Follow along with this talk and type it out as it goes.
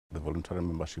voluntary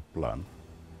membership plan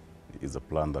is a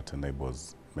plan that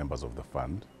enables members of the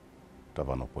fund to have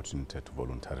an opportunity to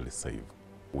voluntarily save.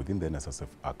 Within the NSSF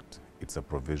Act, it's a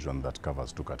provision that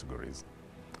covers two categories.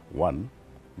 One,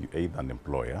 you aid an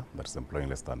employer that is employing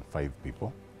less than 5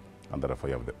 people, and therefore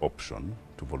you have the option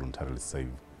to voluntarily save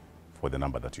for the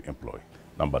number that you employ.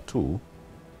 Number two,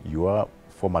 you are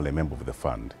formerly a member of the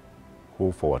fund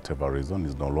who, for whatever reason,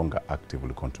 is no longer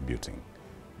actively contributing.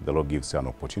 The law gives you an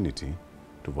opportunity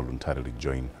to voluntarily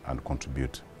join and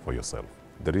contribute for yourself.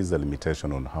 There is a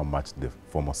limitation on how much the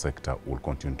formal sector will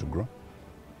continue to grow.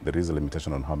 There is a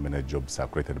limitation on how many jobs are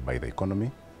created by the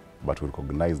economy, but we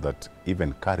recognize that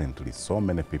even currently, so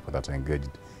many people that are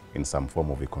engaged in some form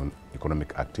of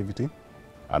economic activity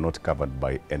are not covered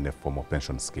by any formal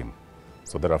pension scheme.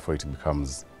 So therefore, it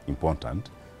becomes important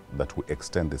that we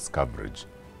extend this coverage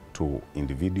to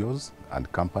individuals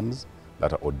and companies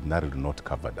that are ordinarily not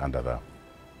covered under the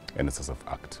NSSF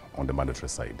Act on the mandatory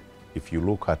side. If you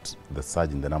look at the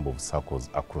surge in the number of circles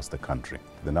across the country,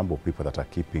 the number of people that are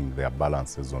keeping their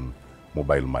balances on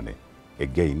mobile money,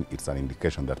 again, it's an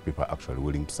indication that people are actually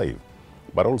willing to save.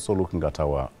 But also looking at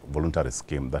our voluntary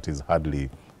scheme that is hardly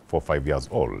 4 or 5 years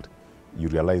old, you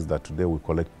realize that today we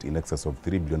collect in excess of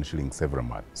 3 billion shillings every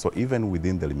month. So even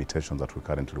within the limitations that we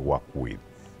currently work with,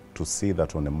 to see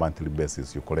that on a monthly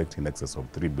basis you collect in excess of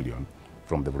 3 billion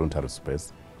from the voluntary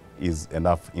space is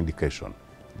enough indication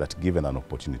that given an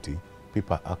opportunity,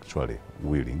 people are actually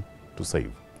willing to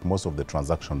save. Most of the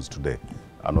transactions today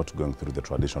are not going through the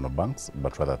traditional banks,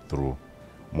 but rather through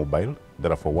mobile.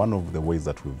 Therefore, one of the ways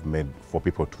that we've made for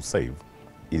people to save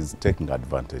is taking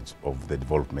advantage of the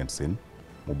developments in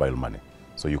mobile money.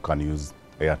 So you can use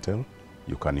Airtel,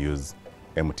 you can use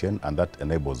MTN, and that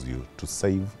enables you to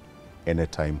save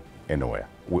anytime, anywhere.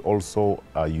 We also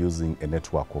are using a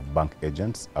network of bank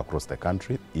agents across the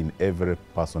country in every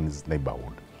person's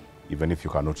neighborhood. Even if you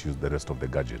cannot use the rest of the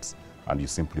gadgets and you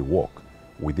simply walk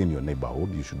within your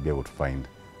neighborhood, you should be able to find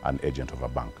an agent of a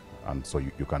bank, and so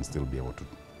you can still be able to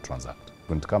transact.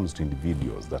 When it comes to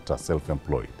individuals that are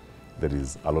self-employed, there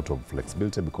is a lot of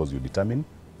flexibility because you determine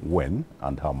when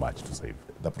and how much to save.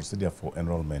 The procedure for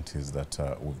enrollment is that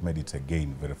we've made it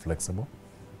again very flexible.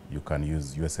 You can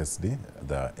use USSD,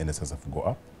 the NSSF Go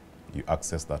app. You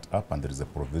access that app and there is a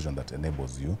provision that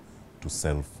enables you to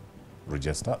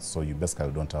self-register. So you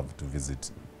basically don't have to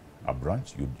visit a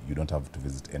branch. You don't have to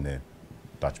visit any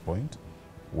touch point.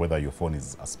 Whether your phone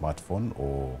is a smartphone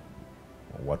or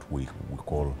what we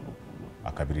call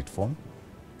a cabinet phone,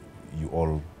 you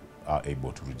all are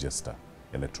able to register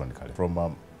electronically.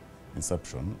 From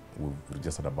inception, we've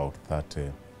registered about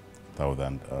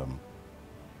 30,000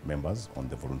 members on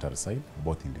the voluntary side,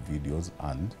 both individuals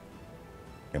and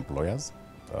employers,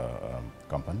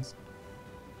 companies.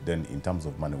 Then in terms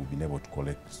of money, we've been able to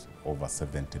collect over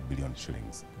 70 billion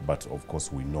shillings. But of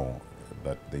course, we know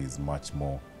that there is much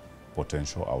more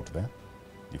potential out there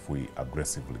if we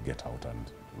aggressively get out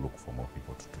and look for more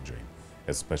people to join,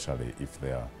 especially if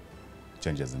there are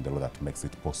changes in the law that makes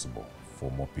it possible for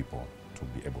more people to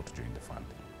be able to join the fund.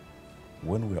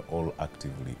 When we are all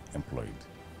actively employed,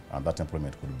 and that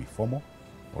employment could be formal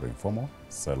or informal,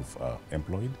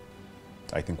 self-employed,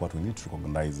 I think what we need to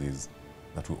recognize is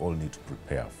that we all need to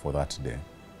prepare for that day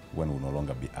when we'll no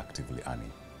longer be actively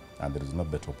earning. And there is no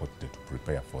better opportunity to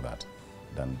prepare for that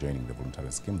than joining the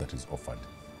voluntary scheme that is offered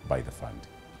by the fund.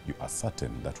 You are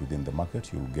certain that within the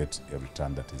market you'll get a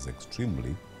return that is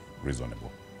extremely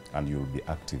reasonable, and you'll be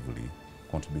actively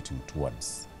contributing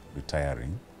towards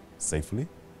retiring safely,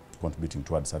 contributing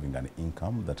towards having an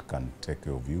income that can take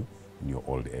care of you in your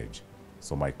old age.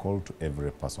 So my call to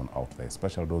every person out there,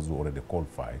 especially those who already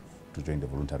qualify to join the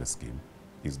voluntary scheme,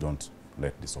 is don't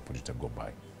let this opportunity go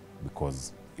by,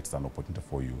 because it's an opportunity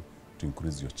for you to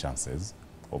increase your chances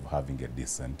of having a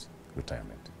decent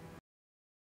retirement.